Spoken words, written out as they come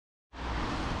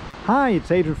Hi, it's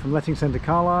Adrian from Letting Centre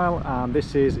Carlisle, and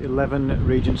this is 11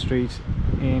 Regent Street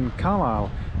in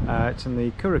Carlisle. It's in the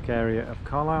Currock area of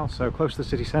Carlisle, so close to the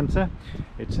city centre.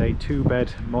 It's a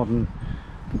two-bed modern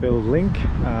build link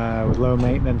with low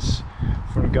maintenance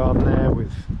front garden there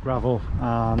with gravel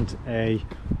and a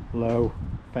low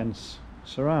fence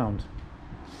surround.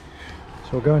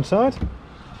 So we'll go inside.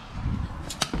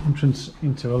 Entrance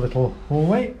into a little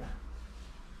hallway,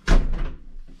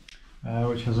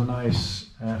 which has a nice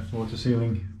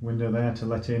floor-to-ceiling window there to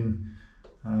let in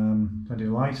plenty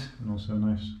of light, and also a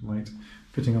nice light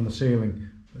fitting on the ceiling,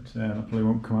 but that probably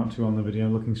won't come out too on the video,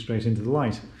 looking straight into the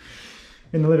light.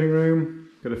 In the living room,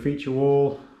 got a feature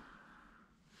wall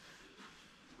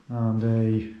and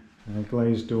a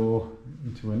glazed door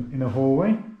into an inner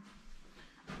hallway.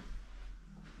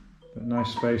 But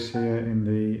nice space here in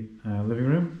the living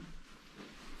room,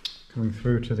 coming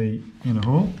through to the inner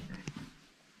hall.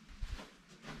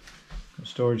 Got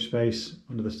storage space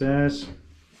under the stairs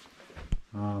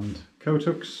and coat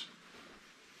hooks,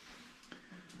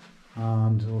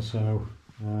 and also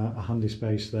a handy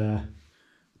space there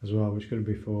as well, which could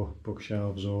be for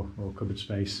bookshelves or cupboard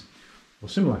space or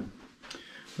similar.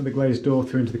 With a glazed door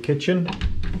through into the kitchen.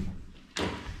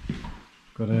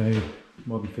 Got a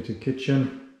modern fitted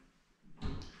kitchen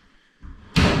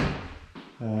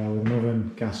with an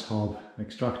oven, gas hob,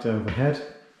 extractor overhead,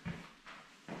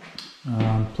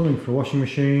 and plumbing for a washing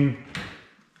machine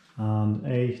and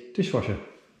a dishwasher.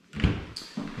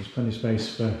 There's plenty of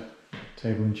space for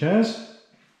table and chairs,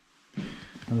 and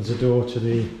there's a door to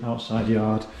the outside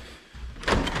yard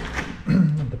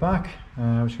at the back,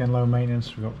 which again low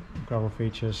maintenance. We've got gravel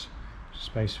features,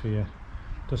 space for your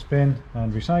dustbin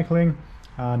and recycling,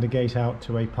 and a gate out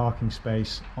to a parking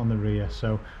space on the rear,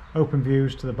 so open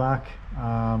views to the back,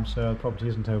 so the property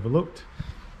isn't overlooked.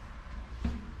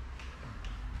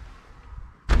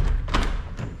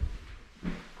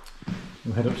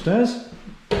 We'll head upstairs.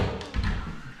 So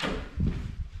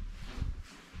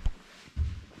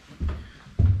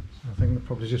I think the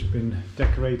property's just been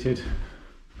decorated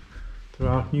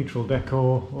throughout, neutral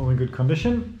decor, all in good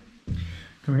condition.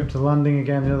 Coming up to the landing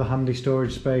again, another handy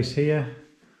storage space here.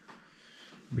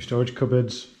 Maybe storage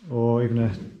cupboards or even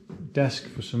a desk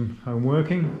for some home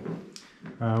working.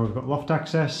 We've got loft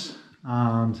access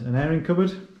and an airing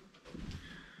cupboard.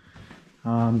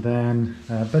 And then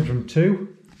bedroom 2,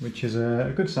 which is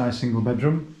a good sized single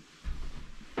bedroom.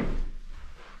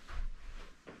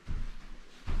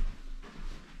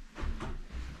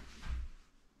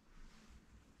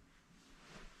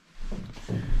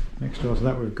 Next door to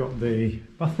that we've got the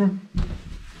bathroom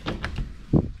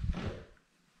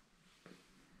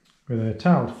with a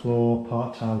tiled floor,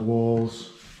 part tiled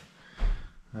walls,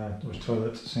 there's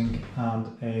toilet, sink,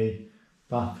 and a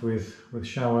bath with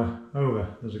shower over.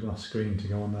 There's a glass screen to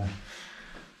go on there.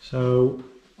 So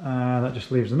that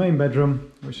just leaves the main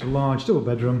bedroom, which is a large double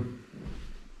bedroom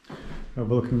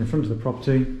overlooking the front of the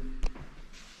property.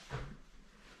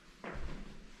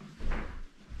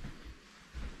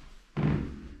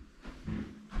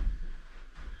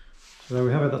 So there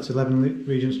we have it, that's 11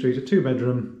 Regent Street, a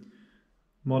 2-bedroom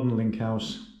modern link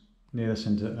house near the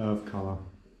centre of Carlisle.